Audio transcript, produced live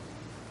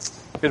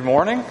Good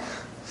morning.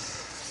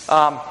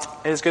 It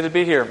is good to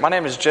be here. My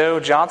name is Joe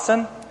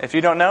Johnson. If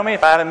you don't know me,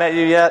 if I haven't met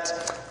you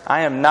yet,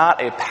 I am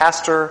not a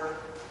pastor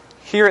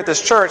here at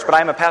this church, but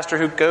I am a pastor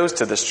who goes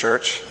to this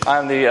church.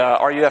 I'm the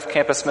RUF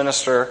campus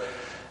minister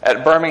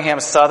at Birmingham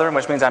Southern,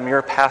 which means I'm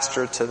your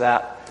pastor to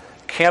that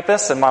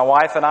campus. And my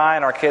wife and I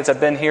and our kids have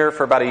been here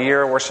for about a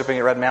year worshiping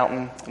at Red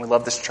Mountain. We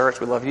love this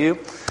church. We love you.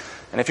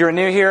 And if you're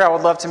new here, I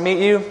would love to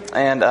meet you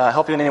and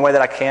help you in any way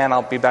that I can.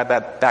 I'll be by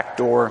that back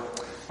door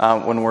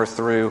when we're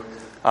through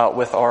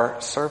with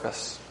our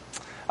service.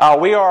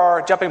 We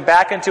are jumping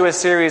back into a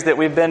series that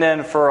we've been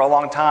in for a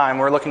long time.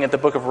 We're looking at the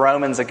book of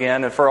Romans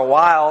again. And for a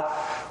while,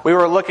 we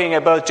were looking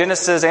at both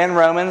Genesis and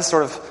Romans,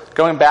 sort of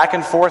going back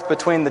and forth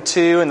between the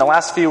two. In the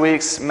last few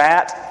weeks,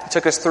 Matt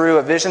took us through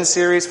a vision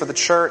series for the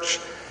church.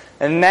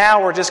 And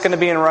now we're just going to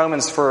be in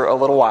Romans for a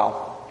little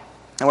while.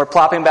 And we're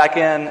plopping back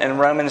in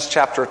Romans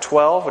chapter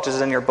 12, which is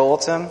in your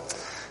bulletin,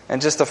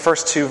 and just the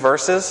first two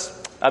verses.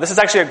 This is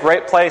actually a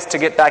great place to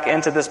get back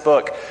into this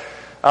book.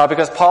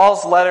 Because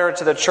Paul's letter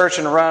to the church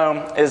in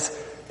Rome is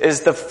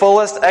the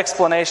fullest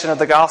explanation of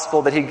the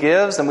gospel that he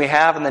gives and we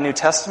have in the New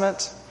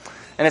Testament.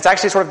 And it's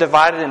actually sort of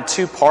divided in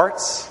two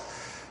parts.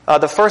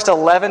 The first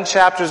 11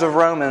 chapters of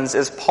Romans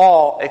is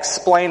Paul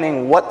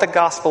explaining what the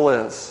gospel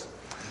is,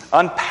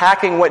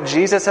 unpacking what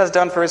Jesus has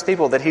done for his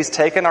people, that he's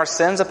taken our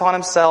sins upon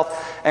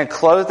himself and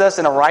clothed us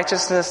in a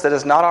righteousness that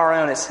is not our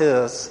own, it's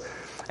his.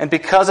 And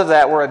because of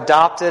that, we're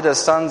adopted as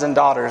sons and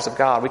daughters of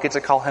God. We get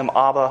to call him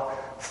Abba,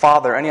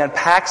 Father. And he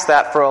unpacks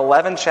that for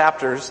 11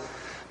 chapters.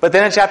 But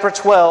then in chapter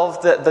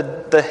 12,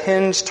 the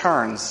hinge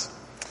turns.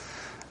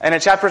 And in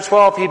chapter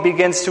 12, he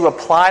begins to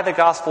apply the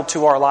gospel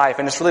to our life.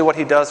 And it's really what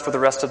he does for the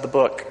rest of the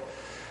book.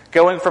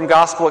 Going from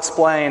gospel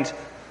explained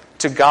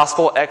to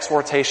gospel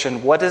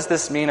exhortation. What does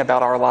this mean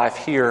about our life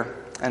here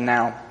and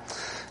now?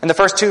 And the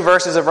first two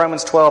verses of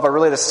Romans 12 are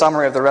really the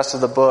summary of the rest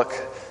of the book.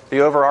 The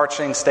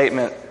overarching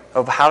statement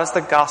of how does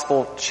the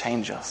gospel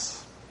change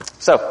us.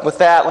 So with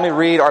that, let me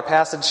read our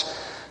passage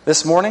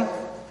this morning,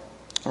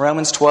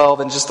 Romans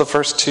 12, and just the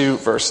first two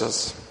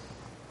verses.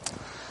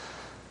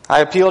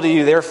 I appeal to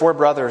you, therefore,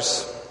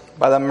 brothers,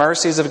 by the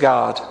mercies of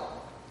God,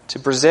 to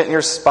present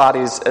your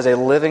bodies as a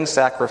living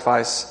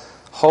sacrifice,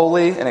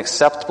 holy and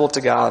acceptable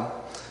to God,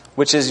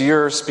 which is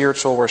your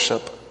spiritual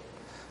worship.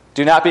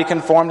 Do not be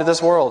conformed to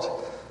this world,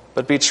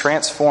 but be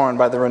transformed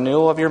by the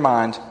renewal of your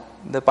mind,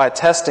 that by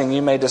testing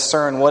you may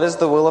discern what is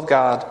the will of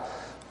God,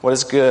 what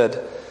is good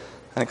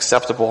and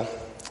acceptable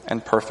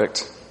and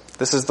perfect.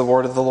 This is the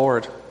word of the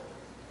Lord.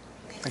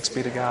 Thanks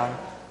be to God.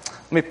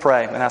 Let me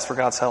pray and ask for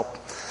God's help.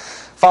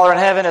 Father in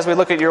heaven, as we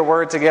look at your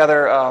word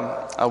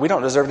together, we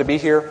don't deserve to be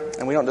here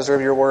and we don't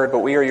deserve your word, but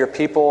we are your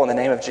people in the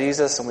name of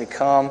Jesus, and we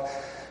come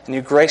and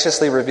you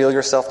graciously reveal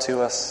yourself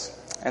to us.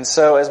 And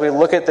so as we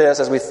look at this,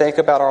 as we think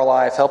about our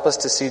life, help us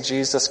to see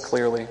Jesus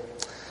clearly.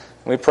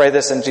 We pray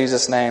this in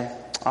Jesus' name.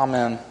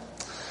 Amen.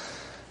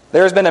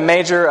 There has been a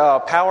major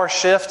power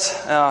shift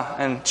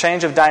and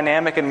change of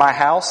dynamic in my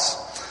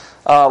house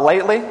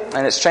lately,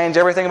 and it's changed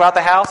everything about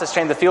the house. It's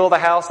changed the feel of the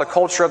house, the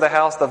culture of the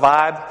house, the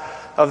vibe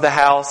of the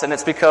house, and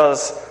it's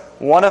because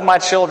one of my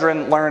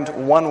children learned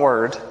one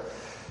word,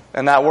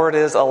 and that word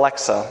is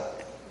Alexa.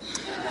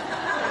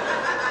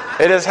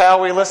 It is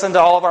how we listen to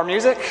all of our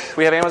music.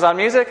 We have Amazon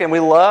Music, and we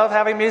love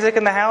having music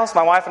in the house.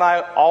 My wife and I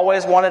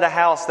always wanted a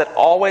house that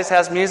always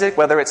has music,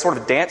 whether it's sort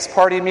of dance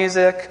party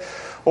music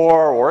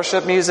or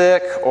worship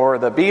music or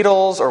the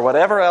Beatles or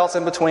whatever else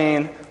in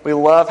between. We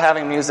love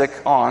having music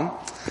on.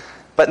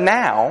 But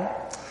now,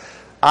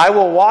 I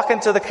will walk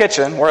into the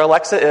kitchen where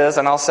Alexa is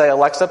and I'll say,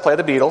 Alexa, play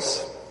the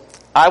Beatles.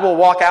 I will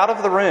walk out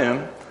of the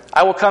room.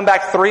 I will come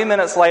back 3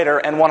 minutes later,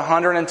 and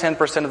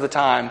 110% of the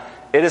time,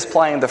 it is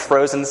playing the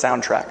Frozen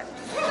soundtrack.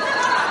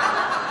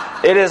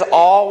 It is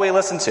all we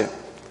listen to.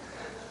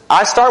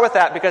 I start with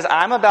that because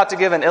I'm about to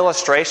give an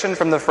illustration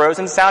from the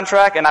Frozen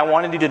soundtrack, and I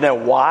wanted you to know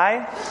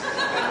why.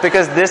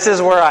 Because this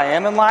is where I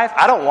am in life.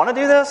 I don't want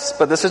to do this,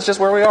 but this is just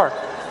where we are.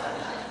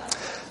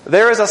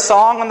 There is a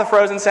song on the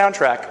Frozen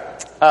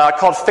soundtrack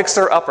called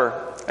Fixer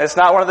Upper. It's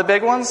not one of the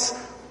big ones,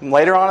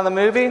 later on in the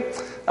movie.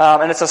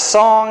 And it's a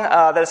song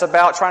that is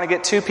about trying to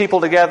get two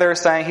people together,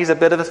 saying he's a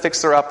bit of a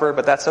fixer-upper,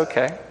 but that's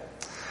okay.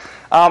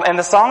 And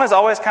the song has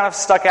always kind of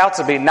stuck out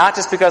to me, not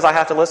just because I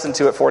have to listen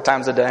to it 4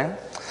 times a day,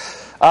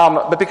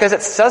 but because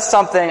it says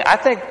something, I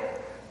think,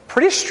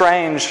 pretty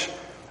strange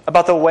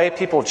about the way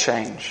people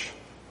change.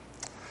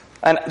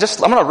 And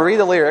I'm going to read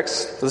the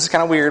lyrics. This is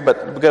kind of weird,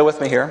 but go with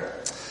me here.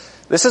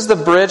 This is the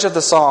bridge of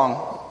the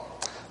song.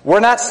 We're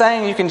not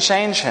saying you can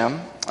change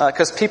him,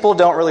 because people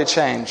don't really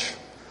change.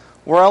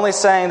 We're only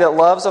saying that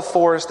love's a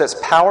force that's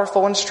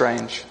powerful and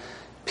strange.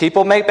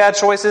 People make bad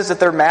choices if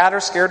they're mad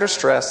or scared or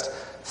stressed.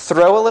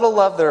 Throw a little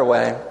love their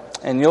way,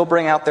 and you'll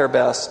bring out their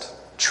best.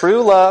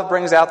 True love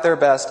brings out their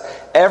best.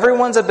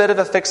 Everyone's a bit of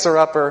a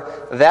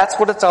fixer-upper. That's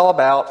what it's all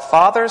about.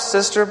 Father,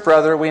 sister,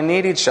 brother, we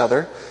need each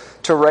other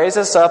to raise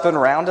us up and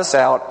round us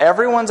out.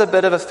 Everyone's a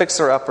bit of a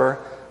fixer-upper,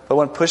 but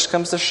when push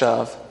comes to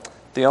shove,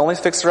 the only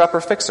fixer-upper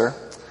fixer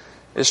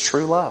is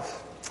true love.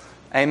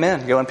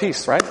 Amen. Go in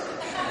peace, right?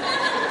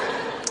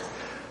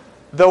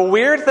 The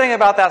weird thing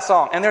about that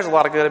song, and there's a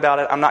lot of good about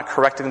it, I'm not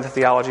correcting the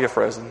theology of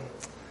Frozen,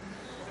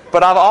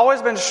 but I've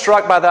always been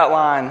struck by that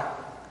line,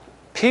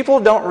 people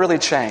don't really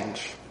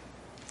change.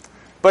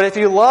 But if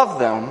you love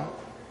them,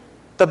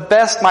 the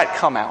best might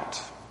come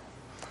out.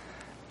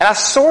 And I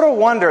sort of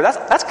wonder,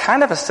 that's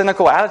kind of a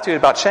cynical attitude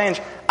about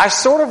change. I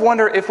sort of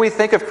wonder if we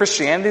think of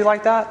Christianity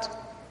like that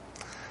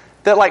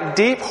like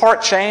deep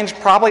heart change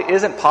probably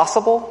isn't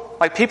possible.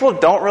 Like people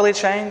don't really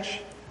change,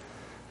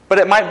 but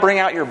it might bring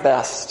out your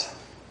best.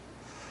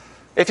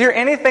 If you're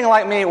anything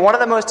like me, one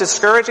of the most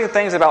discouraging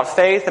things about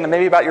faith and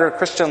maybe about your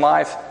Christian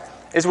life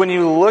is when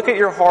you look at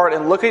your heart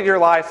and look at your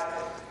life,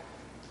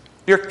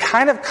 you're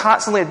kind of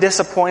constantly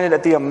disappointed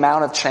at the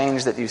amount of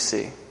change that you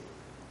see.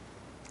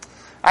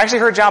 I actually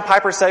heard John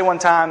Piper say one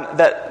time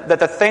that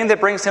the thing that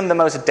brings him the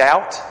most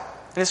doubt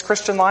in his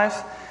Christian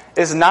life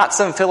is not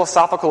some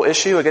philosophical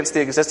issue against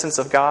the existence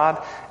of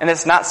God, and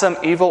it's not some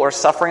evil or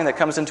suffering that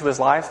comes into his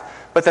life,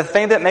 but the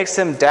thing that makes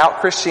him doubt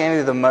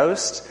Christianity the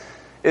most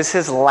is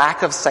his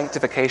lack of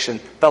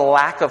sanctification, the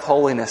lack of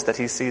holiness that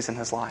he sees in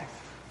his life.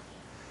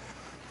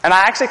 And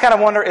I actually kind of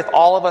wonder if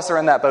all of us are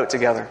in that boat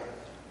together.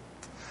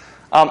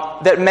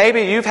 That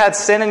maybe you've had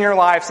sin in your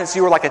life since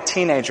you were like a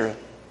teenager.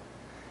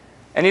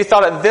 And you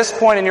thought at this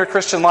point in your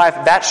Christian life,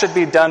 that should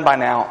be done by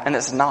now, and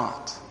it's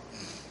not.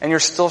 And you're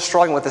still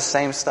struggling with the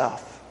same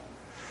stuff.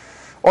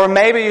 Or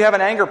maybe you have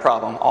an anger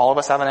problem. All of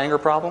us have an anger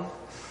problem.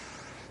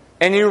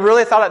 And you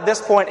really thought at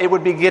this point it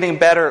would be getting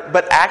better,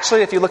 but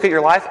actually if you look at your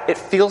life, it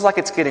feels like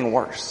it's getting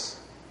worse.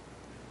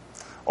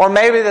 Or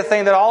maybe the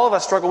thing that all of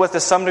us struggle with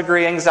to some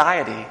degree,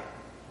 anxiety.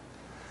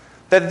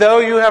 That though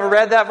you have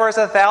read that verse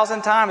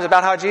 1,000 times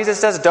about how Jesus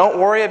says, don't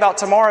worry about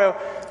tomorrow,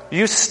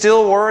 you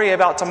still worry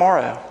about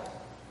tomorrow.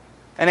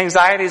 And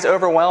anxiety is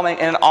overwhelming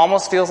and it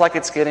almost feels like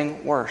it's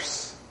getting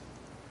worse.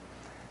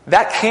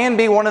 That can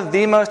be one of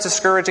the most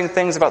discouraging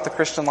things about the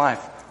Christian life.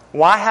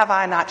 Why have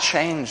I not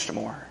changed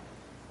more?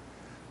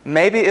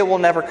 Maybe it will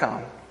never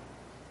come.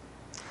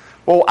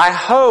 Well, I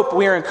hope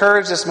we are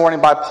encouraged this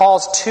morning by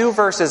Paul's 2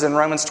 verses in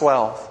Romans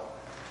 12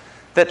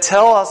 that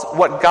tell us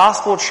what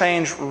gospel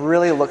change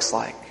really looks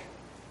like.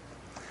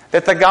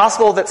 That the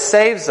gospel that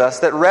saves us,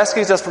 that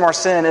rescues us from our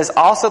sin, is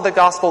also the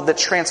gospel that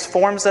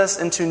transforms us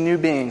into new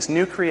beings,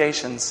 new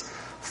creations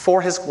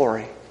for His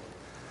glory.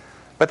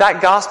 But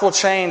that gospel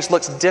change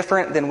looks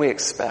different than we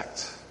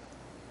expect.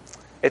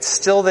 It's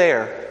still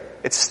there.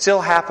 It's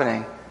still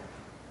happening.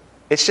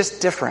 It's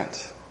just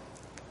different.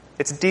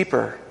 It's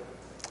deeper,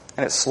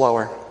 and it's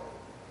slower.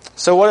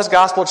 So what does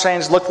gospel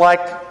change look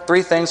like?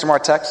 3 things from our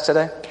text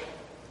today.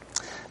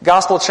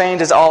 Gospel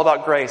change is all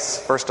about grace,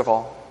 first of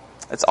all.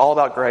 It's all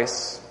about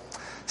grace.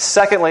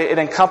 Secondly, it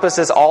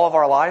encompasses all of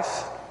our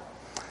life.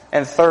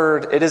 And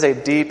third, it is a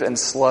deep and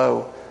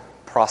slow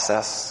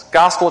process.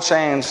 Gospel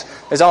change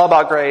is all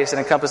about grace and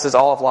encompasses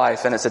all of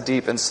life, and it's a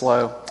deep and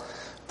slow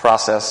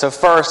process. So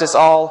first, it's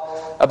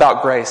all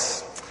about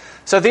grace.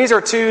 So these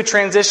are 2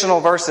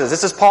 transitional verses.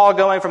 This is Paul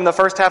going from the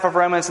first half of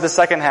Romans to the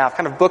second half,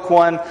 kind of book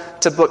 1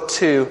 to book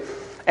 2.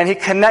 And he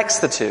connects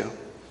the 2.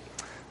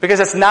 Because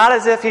it's not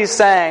as if he's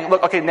saying,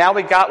 look, okay, now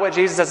we got what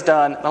Jesus has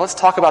done. Now let's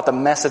talk about the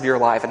mess of your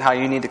life and how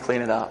you need to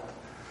clean it up.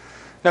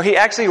 No, he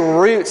actually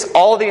roots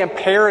all the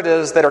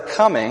imperatives that are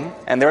coming,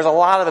 and there's a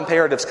lot of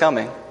imperatives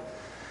coming.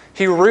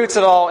 He roots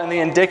it all in the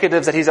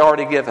indicatives that he's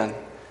already given.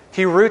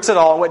 He roots it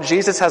all in what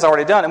Jesus has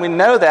already done. And we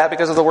know that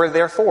because of the word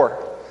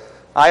therefore.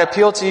 I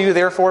appeal to you,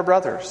 therefore,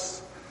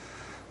 brothers.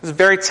 This is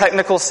very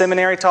technical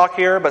seminary talk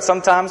here, but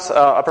sometimes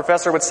a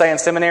professor would say in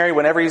seminary,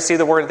 whenever you see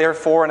the word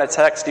therefore in a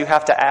text, you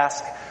have to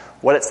ask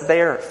what it's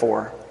there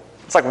for.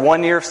 It's like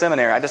 1 year of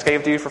seminary. I just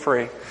gave it to you for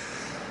free.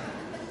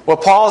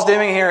 What Paul's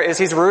doing here is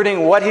he's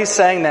rooting what he's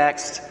saying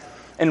next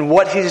in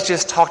what he's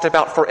just talked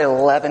about for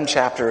 11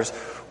 chapters,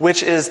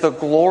 which is the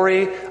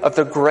glory of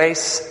the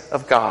grace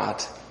of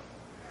God.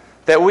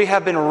 That we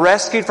have been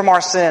rescued from our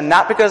sin,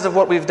 not because of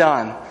what we've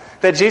done.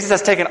 That Jesus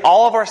has taken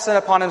all of our sin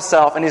upon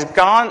himself and he's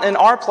gone in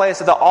our place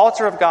at the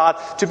altar of God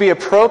to be a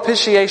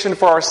propitiation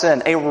for our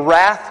sin, a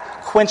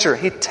wrath quencher.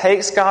 He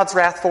takes God's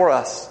wrath for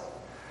us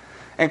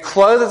and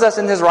clothes us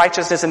in his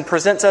righteousness and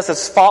presents us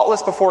as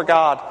faultless before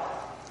God.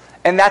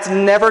 And that's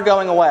never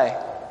going away.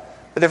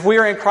 That if we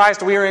are in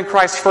Christ, we are in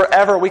Christ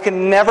forever. We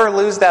can never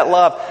lose that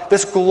love.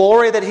 This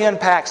glory that he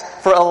unpacks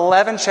for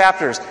 11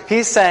 chapters.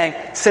 He's saying,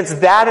 since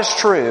that is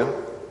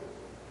true,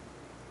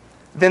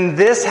 then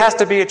this has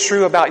to be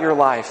true about your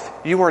life.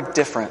 You are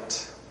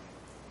different.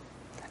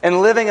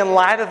 And living in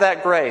light of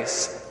that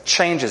grace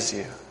changes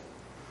you.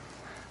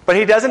 But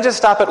he doesn't just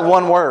stop at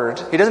one word.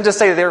 He doesn't just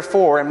say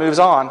therefore and moves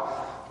on.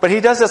 But he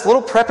does this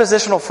little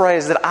prepositional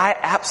phrase that I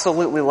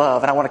absolutely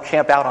love and I want to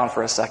camp out on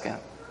for a second.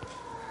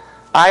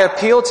 I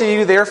appeal to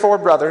you, therefore,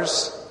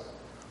 brothers,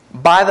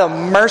 by the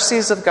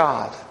mercies of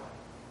God.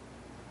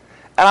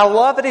 And I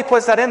love that he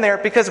puts that in there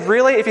because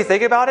really, if you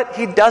think about it,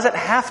 he doesn't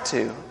have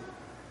to.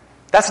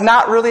 That's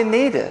not really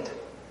needed.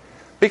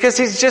 Because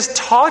he's just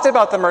talked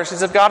about the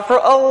mercies of God for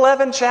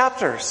 11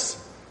 chapters.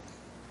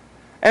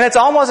 And it's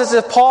almost as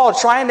if Paul,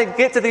 trying to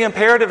get to the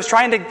imperatives,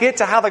 trying to get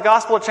to how the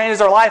gospel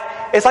changes our life,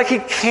 it's like he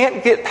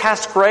can't get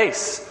past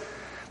grace.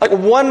 Like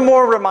one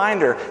more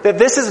reminder that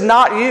this is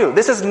not you.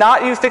 This is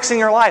not you fixing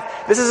your life.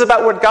 This is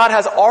about what God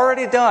has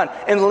already done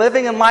and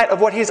living in light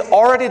of what He's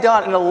already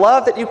done and a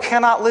love that you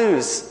cannot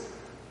lose.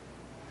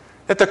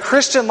 That the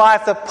Christian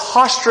life, the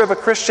posture of a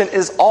Christian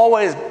is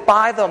always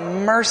by the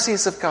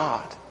mercies of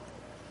God.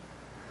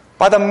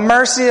 By the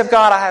mercy of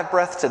God, I have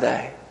breath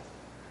today.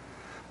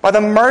 By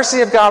the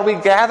mercy of God, we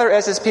gather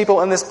as His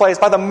people in this place.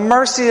 By the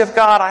mercy of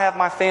God, I have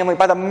my family.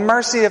 By the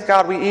mercy of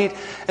God, we eat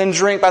and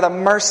drink. By the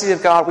mercy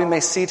of God, we may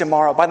see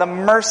tomorrow. By the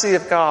mercy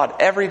of God,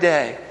 every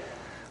day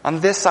on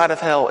this side of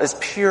hell is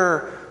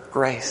pure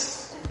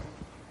grace.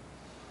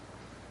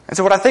 And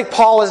so what I think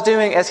Paul is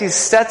doing as he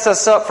sets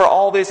us up for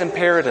all these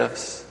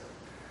imperatives,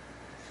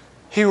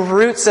 he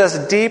roots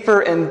us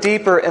deeper and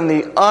deeper in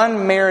the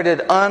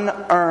unmerited,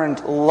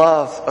 unearned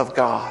love of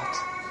God.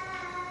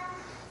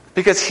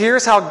 Because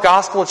here's how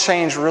gospel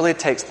change really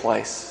takes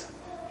place.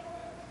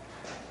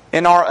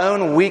 In our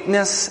own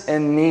weakness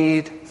and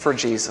need for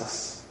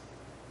Jesus.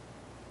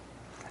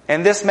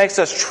 And this makes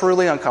us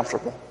truly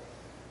uncomfortable.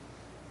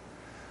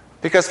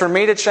 Because for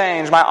me to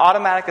change, my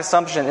automatic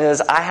assumption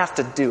is I have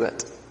to do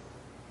it.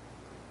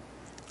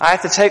 I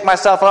have to take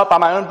myself up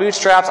on my own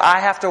bootstraps.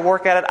 I have to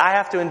work at it. I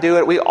have to do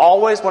it. We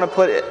always want to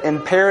put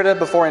imperative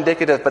before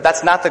indicative, but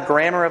that's not the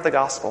grammar of the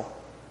gospel.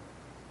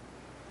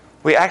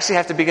 We actually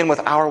have to begin with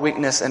our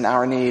weakness and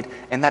our need,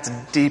 and that's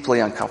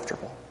deeply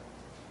uncomfortable.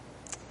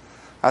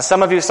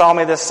 Some of you saw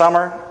me this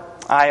summer.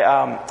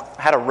 I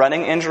had a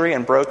running injury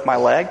and broke my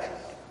leg.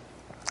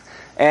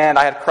 And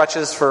I had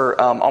crutches for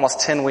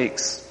almost 10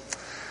 weeks.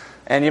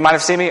 And you might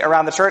have seen me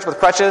around the church with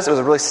crutches. It was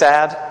a really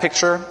sad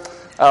picture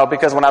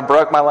because when I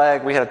broke my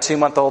leg, we had a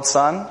 2-month-old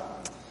son.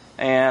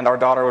 And our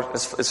daughter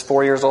is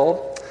 4 years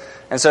old.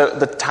 And so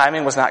the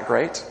timing was not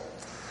great.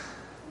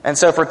 And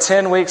so for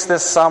 10 weeks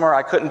this summer,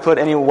 I couldn't put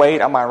any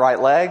weight on my right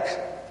leg.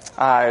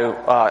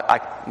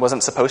 I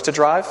wasn't supposed to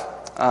drive.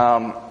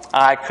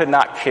 I could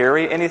not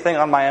carry anything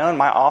on my own.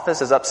 My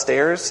office is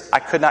upstairs. I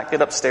could not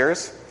get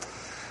upstairs.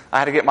 I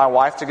had to get my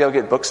wife to go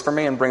get books for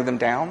me and bring them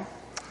down.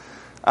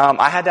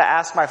 I had to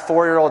ask my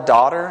 4-year-old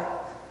daughter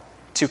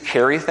to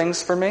carry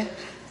things for me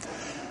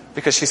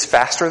because she's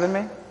faster than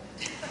me.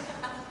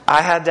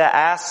 I had to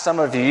ask some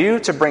of you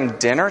to bring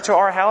dinner to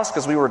our house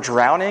because we were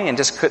drowning and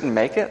just couldn't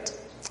make it.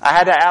 I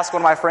had to ask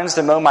one of my friends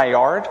to mow my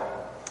yard.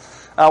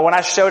 When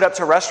I showed up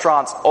to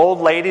restaurants,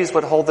 old ladies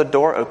would hold the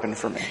door open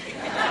for me.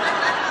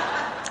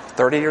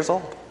 30 years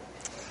old.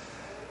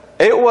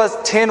 It was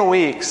 10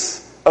 weeks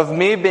of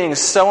me being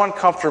so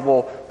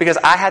uncomfortable because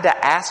I had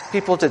to ask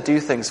people to do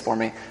things for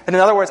me. And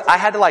in other words, I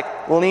had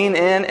to lean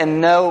in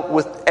and know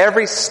with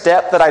every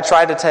step that I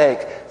tried to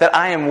take that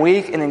I am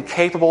weak and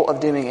incapable of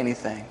doing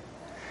anything.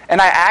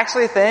 And I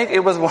actually think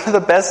it was one of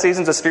the best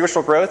seasons of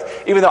spiritual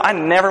growth, even though I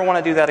never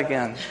want to do that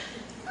again.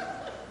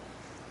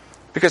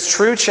 Because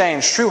true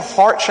change, true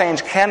heart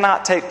change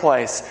cannot take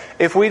place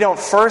if we don't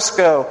first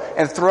go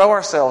and throw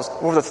ourselves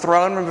over the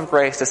throne room of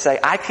grace to say,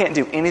 I can't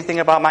do anything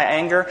about my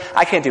anger.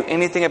 I can't do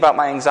anything about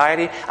my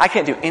anxiety. I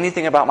can't do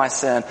anything about my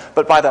sin.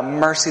 But by the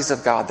mercies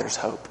of God, there's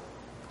hope.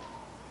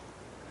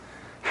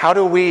 How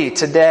do we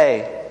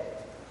today,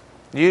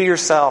 you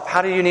yourself,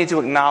 how do you need to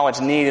acknowledge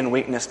need and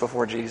weakness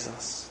before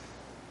Jesus?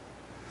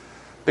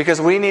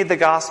 Because we need the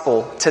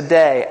gospel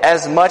today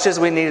as much as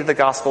we needed the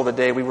gospel the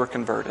day we were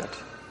converted.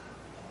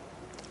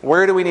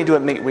 Where do we need to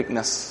admit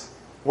weakness?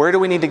 Where do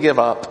we need to give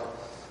up?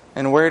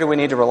 And where do we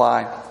need to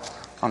rely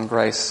on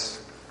grace?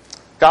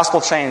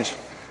 Gospel change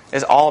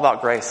is all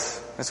about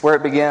grace. It's where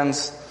it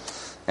begins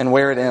and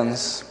where it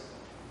ends.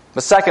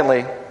 But secondly,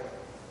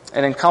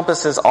 it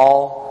encompasses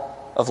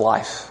all of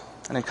life.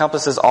 It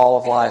encompasses all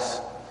of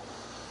life.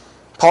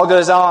 Paul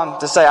goes on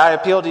to say, I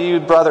appeal to you,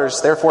 brothers,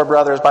 therefore,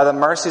 brothers, by the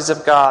mercies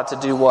of God, to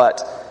do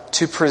what?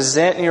 To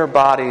present your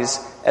bodies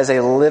as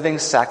a living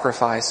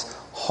sacrifice,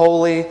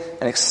 holy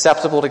and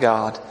acceptable to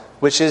God,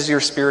 which is your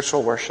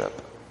spiritual worship.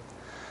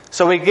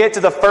 So we get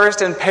to the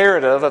first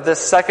imperative of this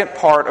second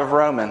part of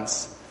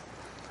Romans.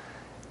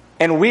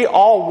 And we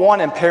all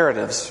want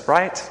imperatives,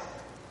 right?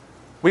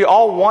 We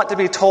all want to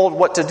be told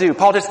what to do.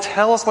 Paul, just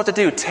tell us what to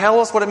do. Tell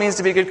us what it means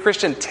to be a good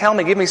Christian. Tell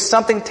me, give me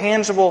something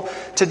tangible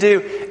to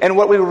do. And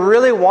what we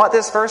really want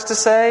this verse to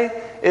say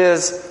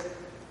is,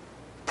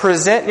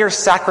 present your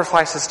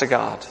sacrifices to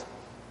God.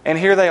 And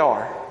here they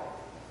are.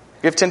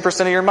 Give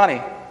 10% of your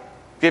money.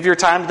 Give your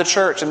time to the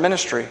church and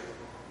ministry.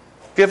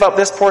 Give up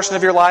this portion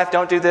of your life.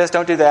 Don't do this,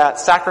 don't do that.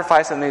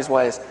 Sacrifice in these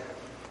ways.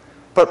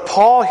 But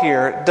Paul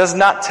here does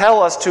not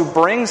tell us to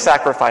bring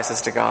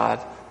sacrifices to God.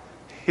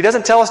 He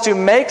doesn't tell us to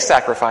make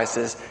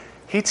sacrifices.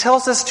 He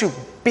tells us to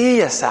be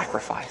a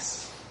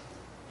sacrifice.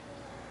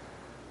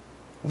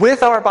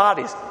 With our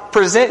bodies.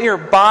 present your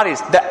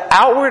bodies, the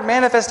outward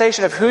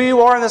manifestation of who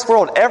you are in this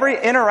world,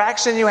 every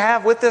interaction you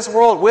have with this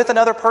world, with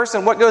another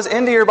person, what goes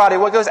into your body,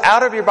 what goes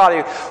out of your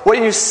body, what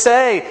you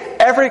say,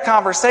 every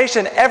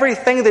conversation,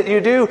 everything that you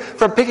do,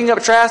 from picking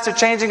up trash to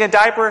changing a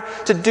diaper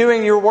to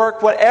doing your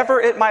work, whatever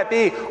it might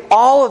be,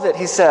 all of it,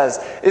 he says,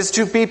 is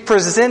to be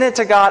presented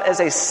to God as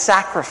a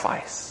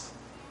sacrifice.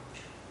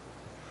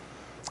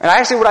 And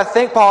actually what I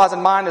think Paul has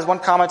in mind, as one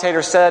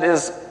commentator said,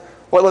 is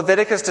what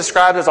Leviticus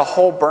described as a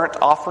whole burnt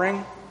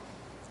offering,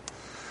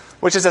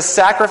 which is a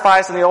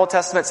sacrifice in the Old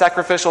Testament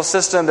sacrificial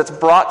system that's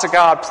brought to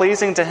God,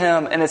 pleasing to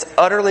Him, and it's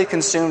utterly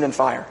consumed in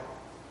fire.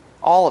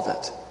 All of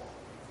it.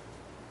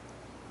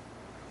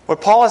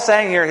 What Paul is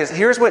saying here is,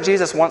 here's what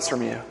Jesus wants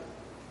from you.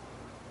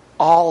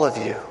 All of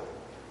you.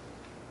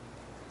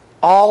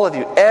 All of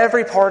you.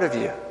 Every part of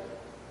you.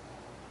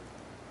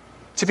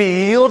 To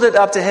be yielded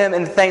up to Him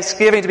in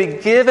thanksgiving, to be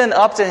given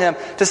up to Him,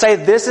 to say,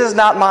 this is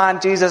not mine,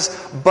 Jesus,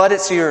 but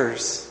it's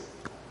yours.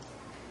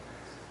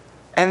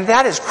 And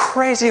that is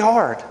crazy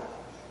hard.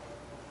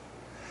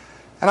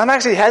 And I'm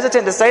actually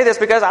hesitant to say this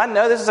because I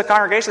know this is a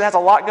congregation that has a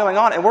lot going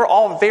on and we're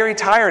all very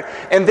tired.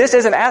 And this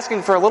isn't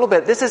asking for a little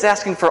bit, this is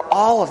asking for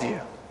all of you.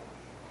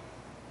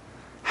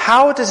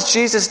 How does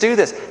Jesus do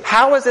this?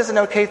 How is this an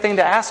okay thing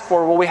to ask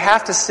for? Well, we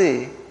have to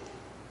see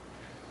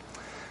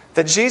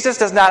that Jesus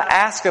does not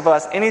ask of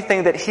us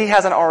anything that He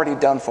hasn't already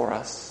done for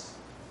us.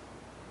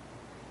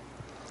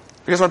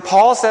 Because when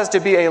Paul says to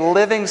be a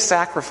living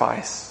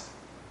sacrifice,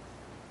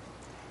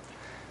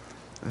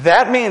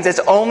 that means it's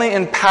only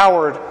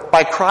empowered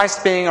by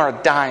Christ being our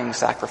dying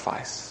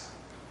sacrifice.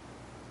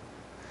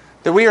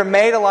 That we are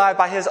made alive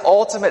by His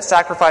ultimate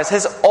sacrifice,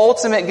 His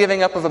ultimate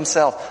giving up of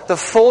Himself. The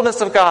fullness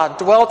of God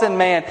dwelt in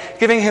man,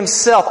 giving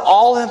Himself,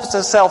 all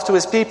Himself to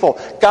His people.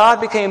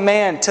 God became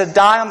man to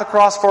die on the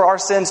cross for our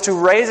sins, to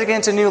raise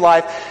again to new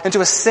life, and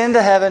to ascend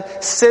to heaven,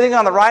 sitting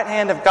on the right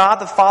hand of God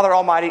the Father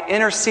Almighty,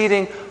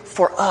 interceding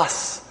for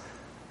us.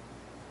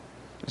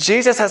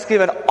 Jesus has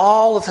given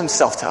all of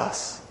Himself to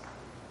us.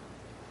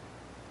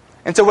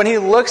 And so when He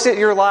looks at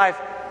your life,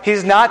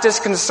 He's not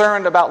just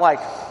concerned about like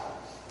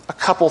a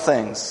couple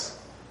things.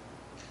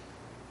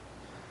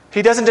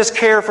 He doesn't just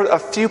care for a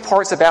few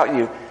parts about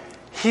you.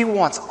 He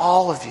wants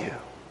all of you.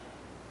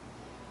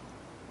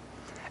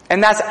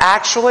 And that's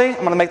actually, I'm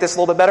going to make this a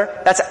little bit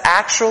better, that's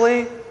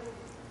actually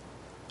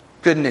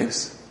good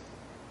news.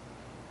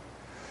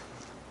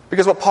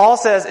 Because what Paul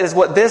says is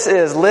what this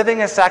is,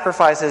 living as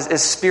sacrifices,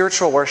 is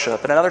spiritual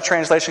worship. And another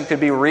translation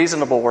could be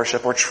reasonable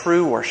worship or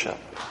true worship.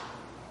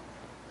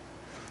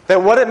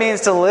 That what it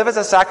means to live as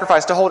a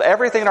sacrifice, to hold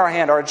everything in our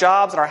hand, our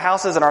jobs and our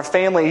houses and our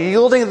family,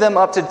 yielding them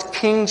up to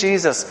King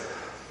Jesus.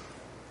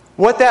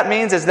 What that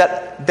means is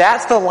that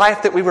that's the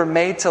life that we were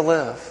made to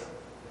live.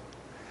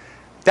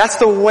 That's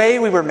the way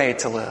we were made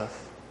to live.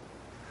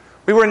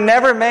 We were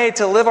never made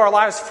to live our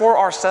lives for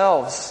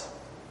ourselves.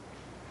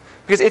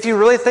 Because if you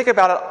really think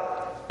about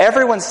it,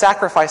 everyone's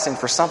sacrificing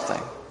for something.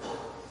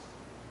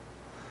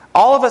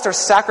 All of us are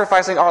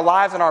sacrificing our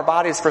lives and our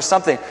bodies for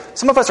something.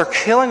 Some of us are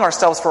killing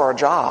ourselves for our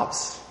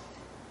jobs.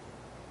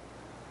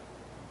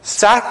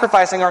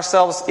 Sacrificing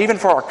ourselves even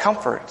for our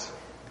comfort,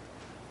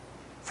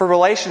 for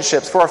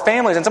relationships, for our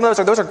families, and some of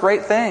those are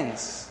great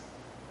things.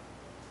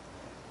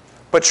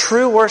 But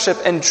true worship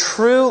and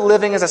true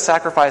living as a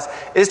sacrifice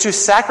is to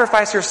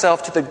sacrifice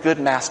yourself to the good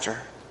master,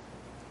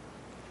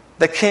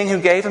 the King who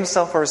gave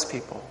Himself for His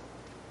people.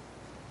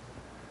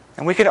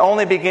 And we can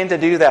only begin to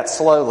do that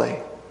slowly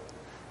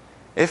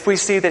if we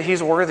see that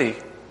He's worthy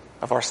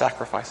of our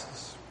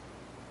sacrifices.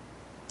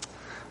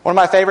 One of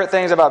my favorite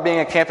things about being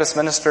a campus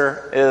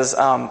minister is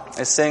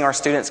seeing our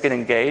students get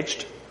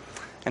engaged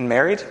and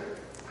married.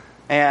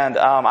 And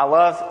I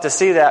love to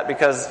see that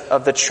because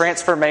of the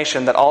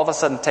transformation that all of a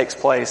sudden takes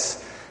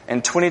place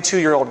in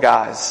 22-year-old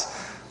guys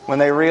when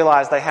they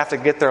realize they have to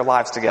get their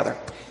lives together.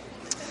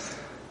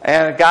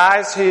 And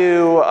guys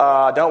who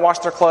don't wash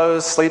their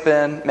clothes, sleep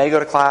in, may go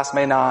to class,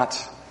 may not,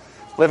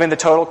 living the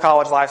total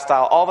college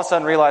lifestyle, all of a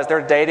sudden realize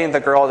they're dating the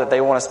girl that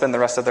they want to spend the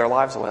rest of their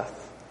lives with.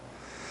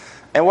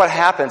 And what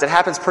happens? It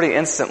happens pretty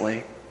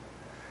instantly.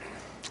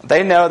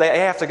 They know they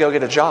have to go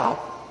get a job.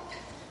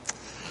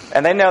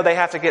 And they know they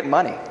have to get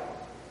money.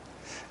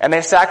 And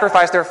they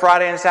sacrifice their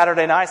Friday and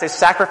Saturday nights. They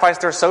sacrifice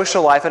their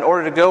social life in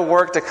order to go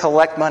work to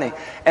collect money.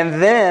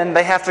 And then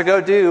they have to go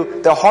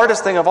do the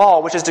hardest thing of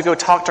all, which is to go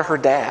talk to her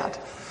dad.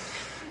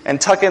 And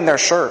tuck in their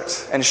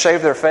shirt and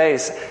shave their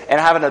face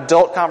and have an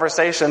adult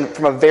conversation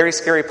from a very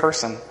scary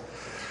person.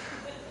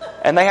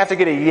 And they have to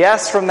get a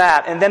yes from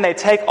that. And then they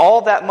take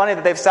all that money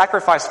that they've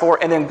sacrificed for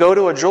and then go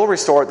to a jewelry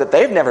store that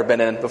they've never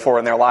been in before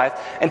in their life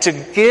and to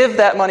give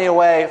that money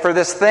away for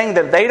this thing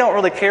that they don't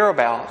really care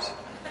about.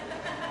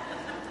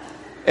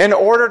 In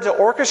order to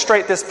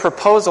orchestrate this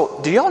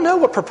proposal. Do y'all know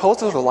what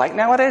proposals are like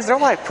nowadays? They're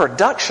like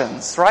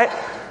productions, right?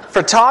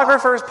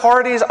 Photographers,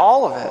 parties,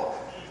 all of it.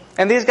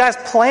 And these guys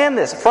plan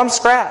this from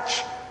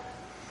scratch.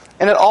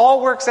 And it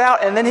all works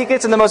out, and then he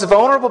gets in the most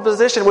vulnerable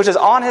position, which is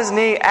on his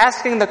knee,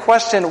 asking the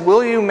question,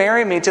 will you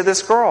marry me to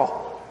this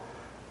girl?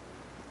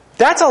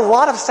 That's a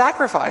lot of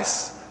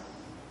sacrifice.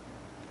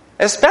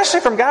 Especially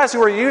from guys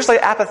who are usually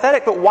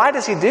apathetic. But why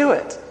does he do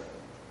it?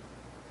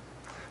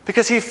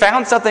 Because he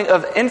found something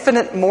of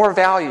infinite more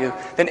value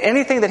than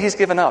anything that he's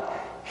given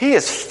up. He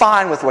is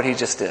fine with what he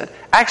just did.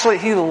 Actually,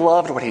 he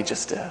loved what he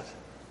just did.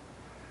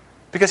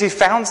 Because he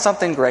found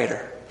something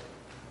greater.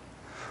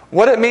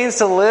 What it means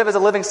to live as a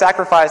living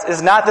sacrifice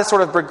is not this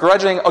sort of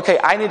begrudging, okay,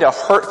 I need to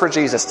hurt for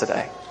Jesus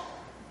today.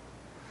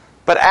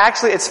 But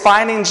actually, it's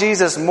finding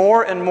Jesus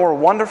more and more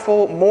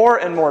wonderful, more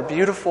and more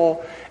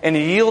beautiful, and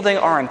yielding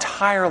our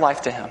entire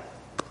life to him.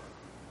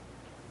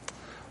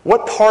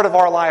 What part of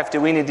our life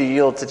do we need to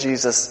yield to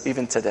Jesus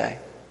even today?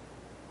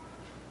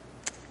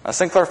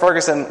 Sinclair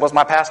Ferguson was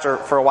my pastor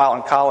for a while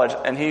in college,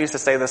 and he used to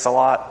say this a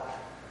lot.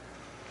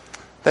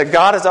 That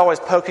God is always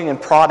poking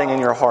and prodding in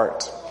your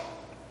heart.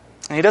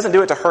 And he doesn't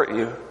do it to hurt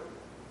you.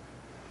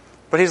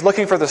 But he's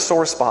looking for the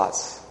sore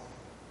spots.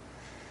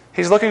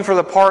 He's looking for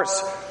the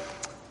parts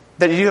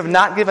that you have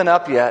not given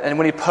up yet. And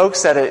when he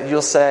pokes at it,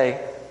 you'll say,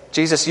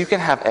 Jesus, you can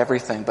have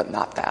everything, but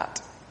not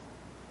that.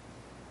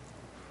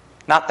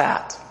 Not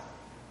that.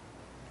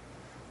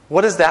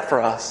 What is that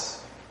for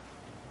us?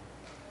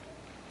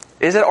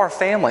 Is it our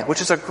family,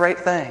 which is a great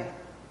thing?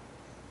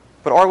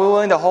 But are we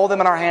willing to hold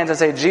them in our hands and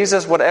say,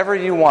 Jesus, whatever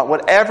you want,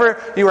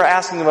 whatever you are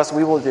asking of us,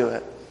 we will do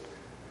it.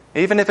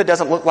 Even if it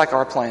doesn't look like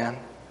our plan.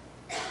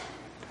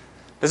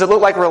 Does it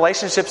look like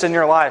relationships in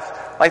your life?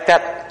 Like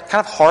that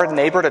kind of hard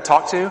neighbor to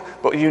talk to,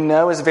 but you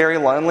know is very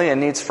lonely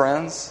and needs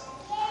friends?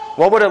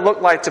 What would it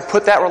look like to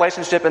put that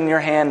relationship in your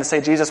hand and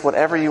say, Jesus,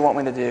 whatever you want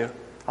me to do,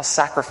 I'll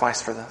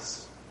sacrifice for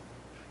this.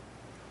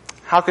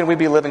 How can we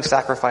be living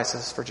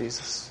sacrifices for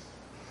Jesus?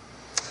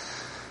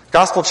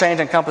 Gospel change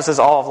encompasses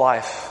all of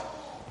life.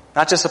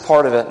 Not just a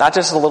part of it, not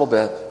just a little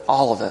bit,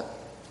 all of it.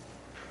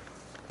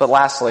 But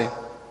lastly,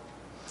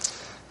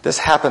 this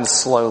happens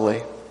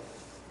slowly.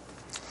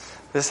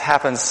 This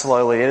happens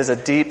slowly. It is a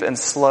deep and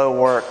slow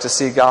work to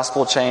see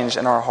gospel change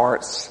in our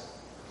hearts.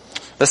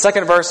 The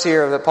second verse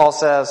here that Paul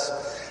says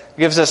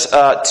gives us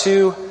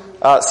two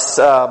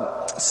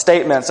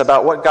statements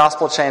about what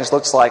gospel change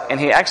looks like. And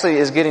he actually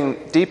is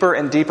getting deeper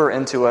and deeper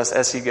into us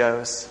as he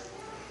goes.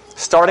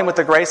 Starting with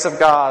the grace of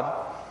God,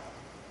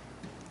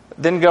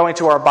 then going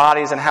to our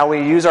bodies and how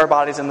we use our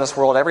bodies in this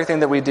world, everything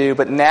that we do.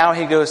 But now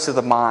he goes to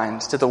the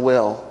mind, to the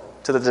will,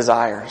 to the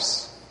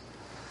desires.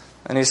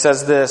 And he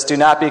says this, do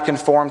not be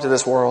conformed to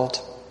this world,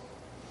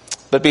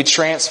 but be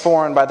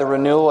transformed by the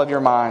renewal of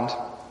your mind,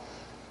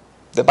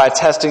 that by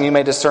testing you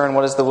may discern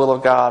what is the will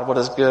of God, what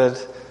is good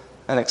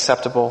and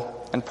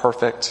acceptable and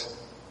perfect.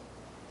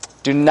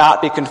 Do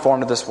not be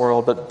conformed to this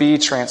world, but be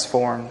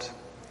transformed.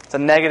 It's a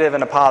negative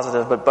and a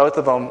positive, but both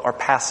of them are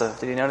passive.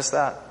 Did you notice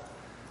that?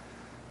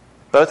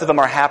 Both of them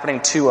are happening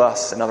to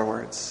us, in other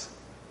words.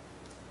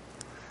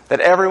 That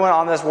everyone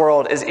on this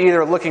world is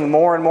either looking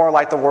more and more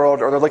like the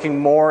world or they're looking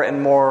more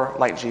and more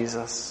like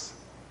Jesus.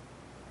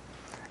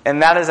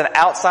 And that is an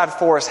outside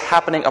force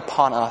happening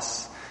upon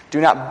us. Do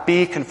not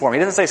be conformed. He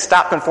doesn't say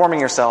stop conforming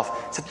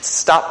yourself. He said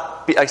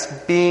stop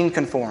being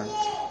conformed.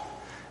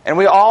 And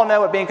we all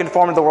know what being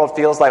conformed to the world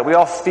feels like. We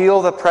all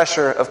feel the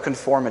pressure of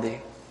conformity.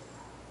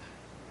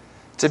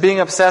 To being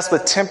obsessed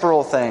with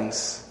temporal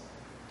things,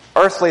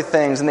 earthly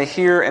things in the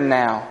here and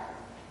now.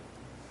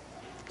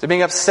 To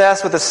being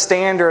obsessed with the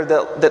standard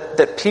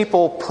that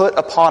people put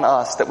upon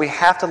us, that we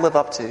have to live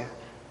up to.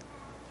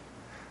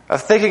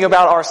 Of thinking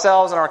about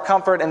ourselves and our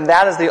comfort, and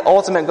that is the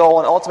ultimate goal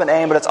and ultimate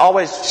aim, but it's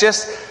always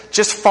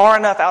just far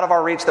enough out of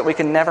our reach that we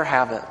can never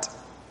have it.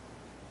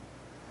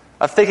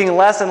 Of thinking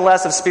less and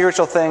less of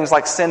spiritual things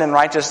like sin and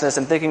righteousness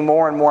and thinking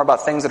more and more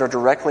about things that are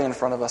directly in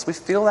front of us. We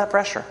feel that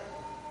pressure.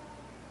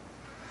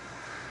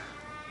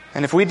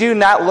 And if we do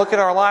not look at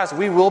our lives,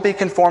 we will be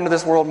conformed to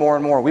this world more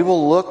and more. We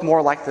will look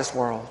more like this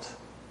world.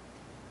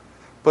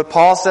 But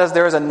Paul says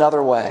there is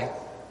another way.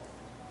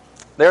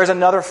 There is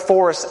another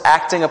force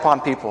acting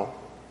upon people.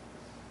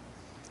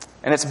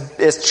 And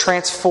it's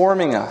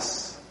transforming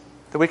us.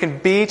 That we can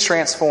be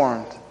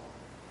transformed.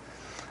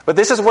 But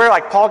this is where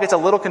Paul gets a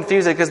little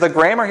confusing because the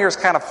grammar here is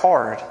kind of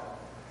hard.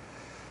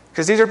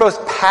 Because these are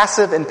both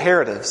passive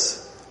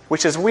imperatives,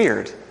 which is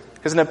weird.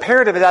 Because an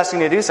imperative is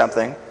asking you to do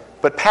something,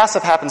 but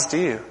passive happens to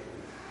you.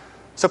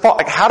 So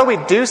Paul, how do we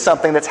do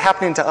something that's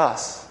happening to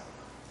us?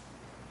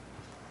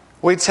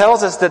 Well, he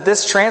tells us that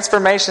this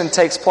transformation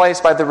takes place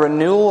by the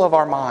renewal of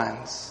our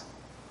minds.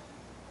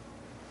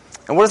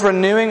 And what does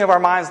renewing of our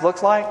minds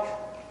look like?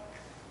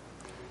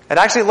 It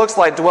actually looks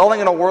like dwelling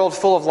in a world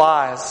full of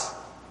lies,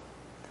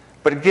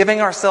 but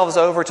giving ourselves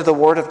over to the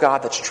Word of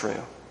God that's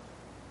true.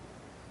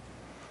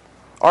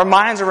 Our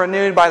minds are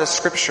renewed by the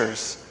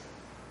Scriptures,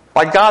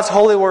 by God's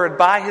holy word,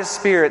 by His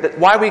Spirit. That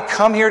why we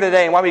come here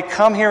today and why we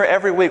come here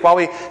every week, why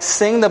we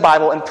sing the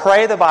Bible and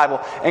pray the Bible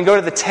and go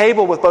to the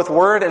table with both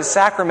word and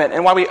sacrament,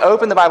 and why we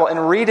open the Bible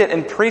and read it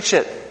and preach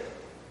it,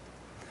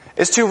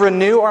 is to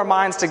renew our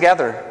minds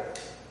together.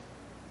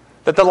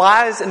 That the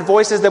lies and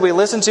voices that we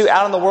listen to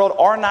out in the world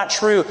are not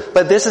true,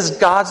 but this is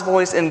God's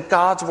voice and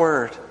God's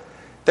word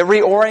that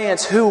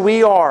reorients who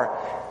we are,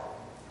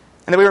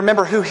 and that we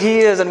remember who He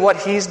is and what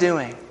He's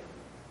doing.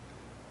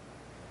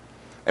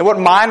 And what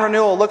mind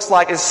renewal looks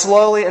like is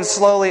slowly and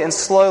slowly and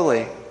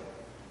slowly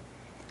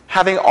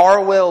having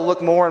our will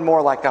look more and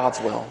more like God's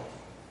will.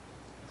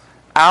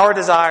 Our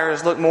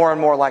desires look more and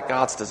more like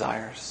God's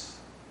desires.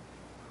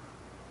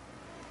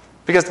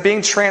 Because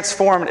being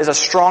transformed is a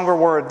stronger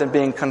word than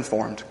being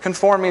conformed.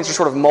 Conformed means you're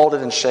sort of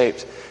molded and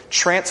shaped.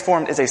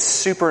 Transformed is a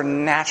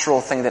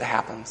supernatural thing that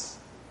happens.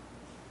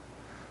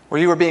 Where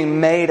you are being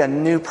made a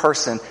new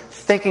person,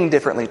 thinking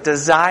differently,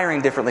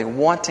 desiring differently,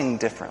 wanting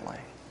differently.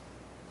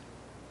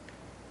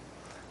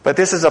 But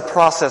this is a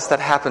process that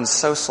happens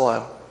so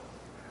slow.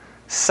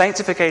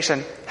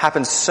 Sanctification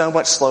happens so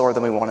much slower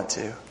than we want it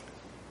to.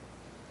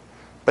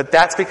 But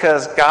that's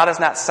because God is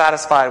not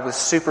satisfied with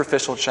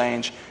superficial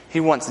change. He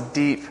wants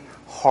deep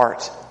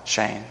heart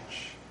change.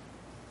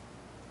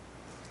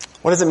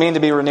 What does it mean to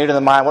be renewed in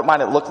the mind? What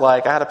might it look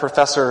like? I had a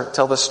professor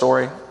tell this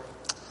story.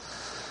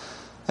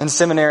 In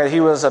seminary,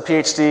 he was a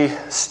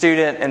PhD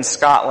student in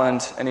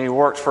Scotland, and he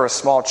worked for a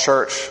small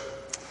church.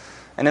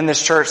 And in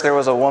this church, there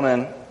was a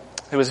woman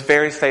who was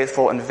very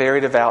faithful and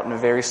very devout and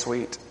very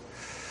sweet.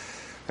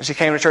 And she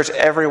came to church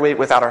every week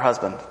without her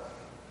husband.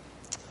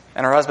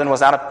 And her husband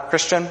was not a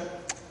Christian.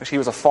 He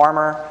was a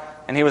farmer,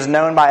 and he was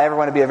known by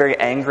everyone to be a very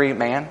angry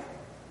man,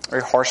 a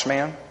very harsh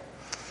man.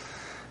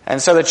 And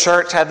so the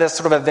church had this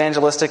sort of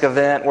evangelistic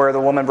event where the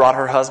woman brought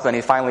her husband.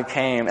 He finally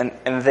came,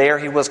 and there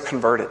he was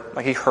converted.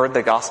 Like, he heard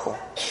the gospel.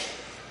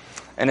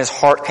 And his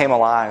heart came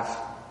alive.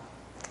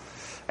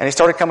 And he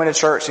started coming to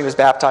church. He was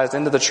baptized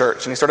into the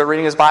church. And he started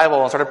reading his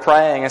Bible and started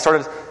praying and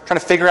started trying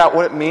to figure out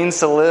what it means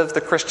to live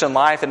the Christian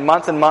life. And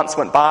months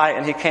went by,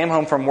 and he came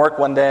home from work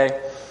one day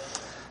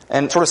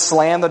and sort of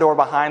slammed the door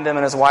behind him,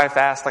 and his wife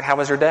asked, how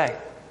was your day?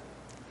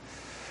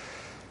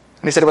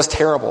 And he said, it was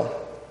terrible.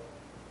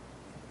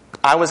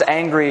 I was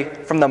angry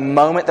from the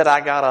moment that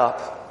I got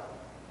up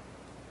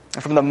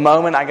and from the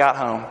moment I got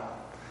home.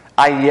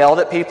 I yelled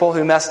at people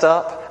who messed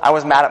up. I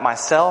was mad at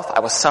myself.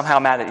 I was somehow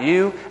mad at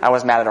you. I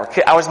was mad at our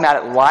kid. I was mad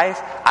at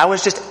life. I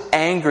was just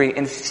angry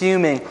and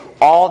fuming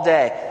all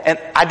day. And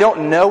I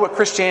don't know what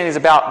Christianity is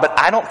about, but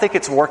I don't think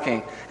it's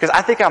working, because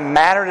I think I'm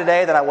madder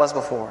today than I was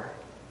before.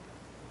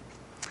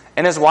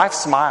 And his wife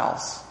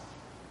smiles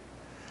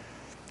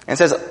and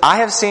says, I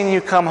have seen you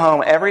come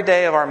home every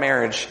day of our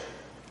marriage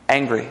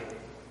angry.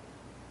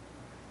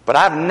 But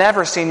I've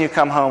never seen you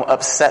come home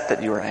upset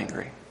that you were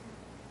angry.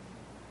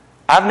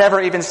 I've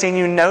never even seen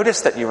you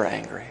notice that you were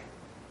angry.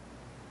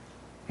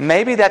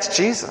 Maybe that's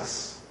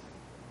Jesus.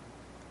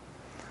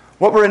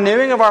 What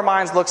renewing of our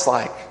minds looks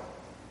like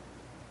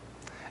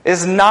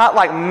is not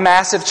like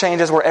massive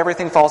changes where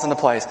everything falls into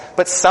place.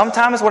 But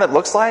sometimes what it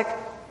looks like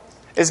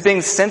is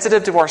being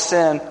sensitive to our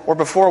sin where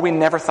before we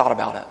never thought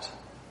about it.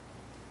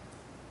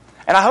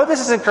 And I hope this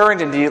is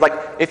encouraging to you. Like,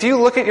 if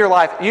you look at your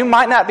life, you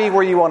might not be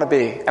where you want to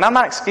be. And I'm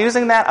not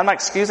excusing that. I'm not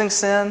excusing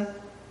sin.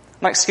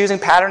 I'm not excusing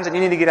patterns that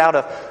you need to get out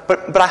of.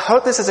 But I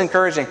hope this is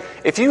encouraging.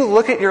 If you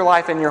look at your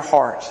life in your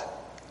heart,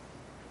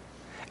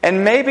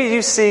 and maybe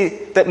you see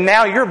that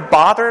now you're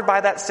bothered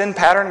by that sin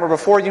pattern where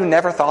before you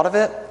never thought of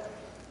it,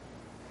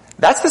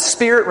 that's the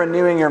Spirit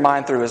renewing your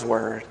mind through His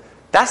Word.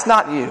 That's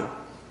not you.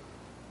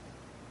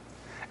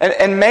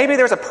 And maybe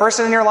there's a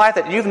person in your life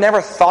that you've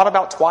never thought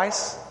about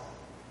twice,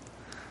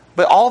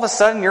 but all of a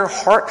sudden your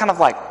heart kind of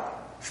like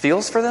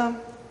feels for them.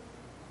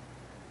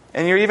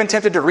 And you're even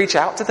tempted to reach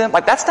out to them.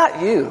 Like, that's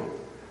not you.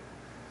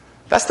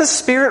 That's the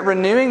Spirit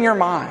renewing your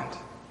mind,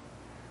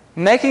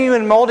 making you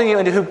and molding you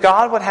into who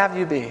God would have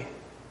you be.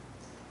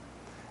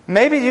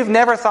 Maybe you've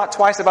never thought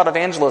twice about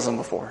evangelism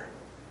before.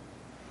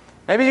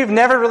 Maybe you've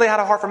never really had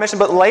a heart for mission,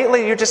 but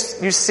lately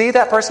you see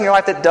that person in your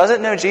life that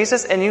doesn't know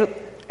Jesus,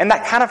 and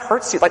that kind of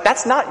hurts you. Like,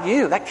 that's not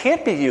you. That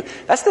can't be you.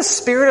 That's the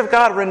Spirit of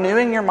God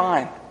renewing your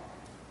mind.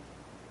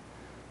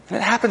 And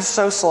it happens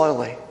so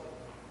slowly.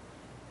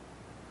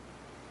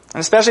 And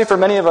especially for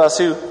many of us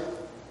who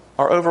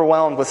are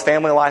overwhelmed with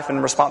family life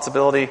and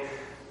responsibility,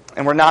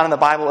 and we're not in the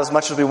Bible as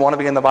much as we want to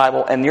be in the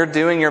Bible, and you're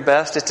doing your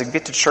best just to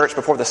get to church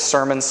before the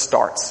sermon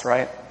starts,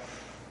 right?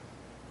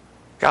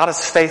 God is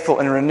faithful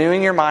in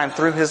renewing your mind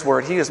through His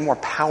Word. He is more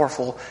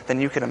powerful than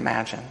you could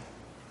imagine.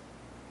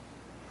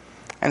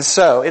 And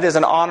so, it is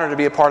an honor to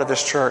be a part of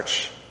this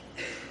church,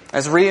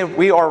 as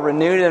we are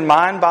renewed in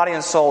mind, body,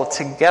 and soul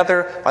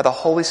together by the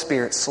Holy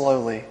Spirit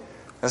slowly.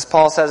 As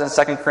Paul says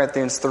in 2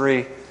 Corinthians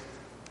 3,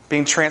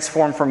 being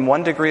transformed from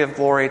one degree of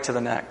glory to the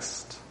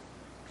next.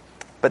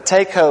 But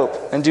take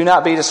hope and do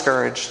not be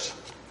discouraged.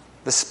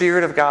 The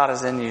Spirit of God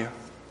is in you.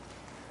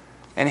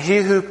 And He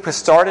who has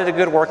started a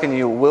good work in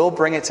you will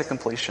bring it to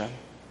completion.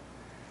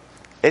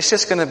 It's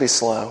just going to be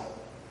slow.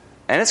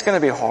 And it's going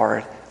to be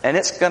hard. And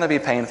it's going to be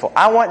painful.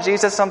 I want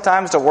Jesus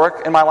sometimes to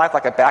work in my life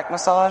like a back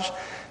massage.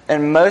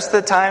 And most of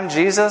the time,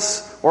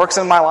 Jesus works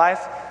in my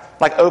life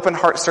like open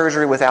heart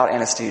surgery without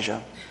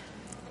anesthesia.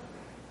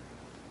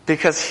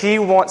 Because He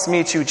wants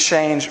me to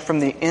change from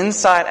the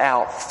inside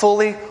out,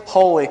 fully,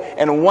 wholly,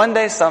 and one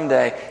day,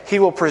 someday, He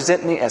will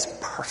present me as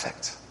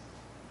perfect.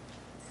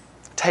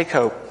 Take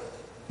hope.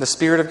 The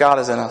Spirit of God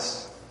is in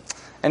us.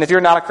 And if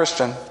you're not a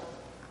Christian,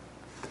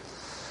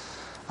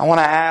 I want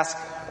to ask,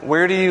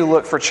 where do you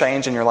look for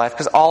change in your life?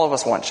 Because all of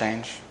us want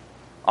change.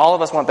 All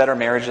of us want better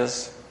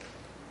marriages.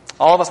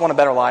 All of us want a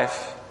better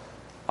life.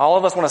 All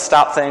of us want to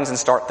stop things and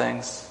start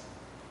things.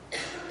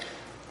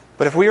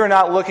 But if we are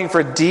not looking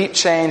for deep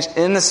change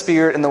in the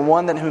Spirit and the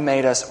one who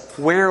made us,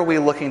 where are we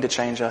looking to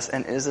change us?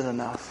 And is it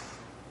enough?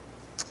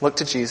 Look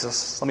to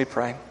Jesus. Let me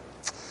pray.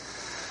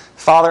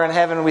 Father in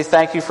heaven, we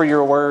thank you for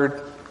your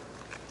word.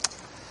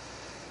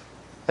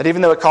 That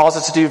even though it calls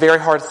us to do very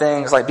hard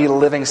things like be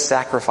living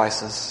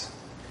sacrifices,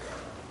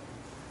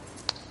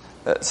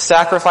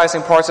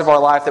 sacrificing parts of our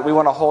life that we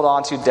want to hold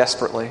on to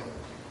desperately,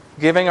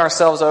 giving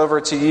ourselves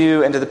over to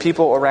you and to the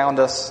people around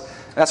us.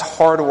 And that's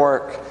hard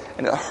work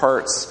and it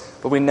hurts,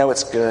 but we know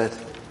it's good.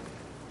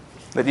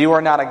 That you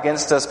are not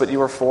against us, but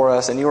you are for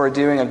us, and you are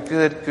doing a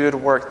good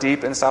work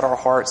deep inside our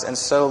hearts. And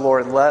so,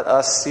 Lord, let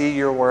us see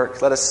your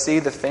work. Let us see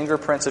the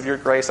fingerprints of your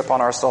grace upon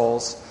our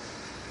souls.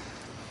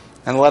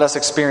 And let us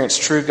experience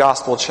true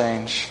gospel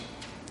change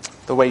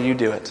the way you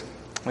do it.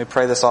 We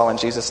pray this all in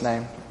Jesus'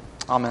 name.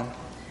 Amen.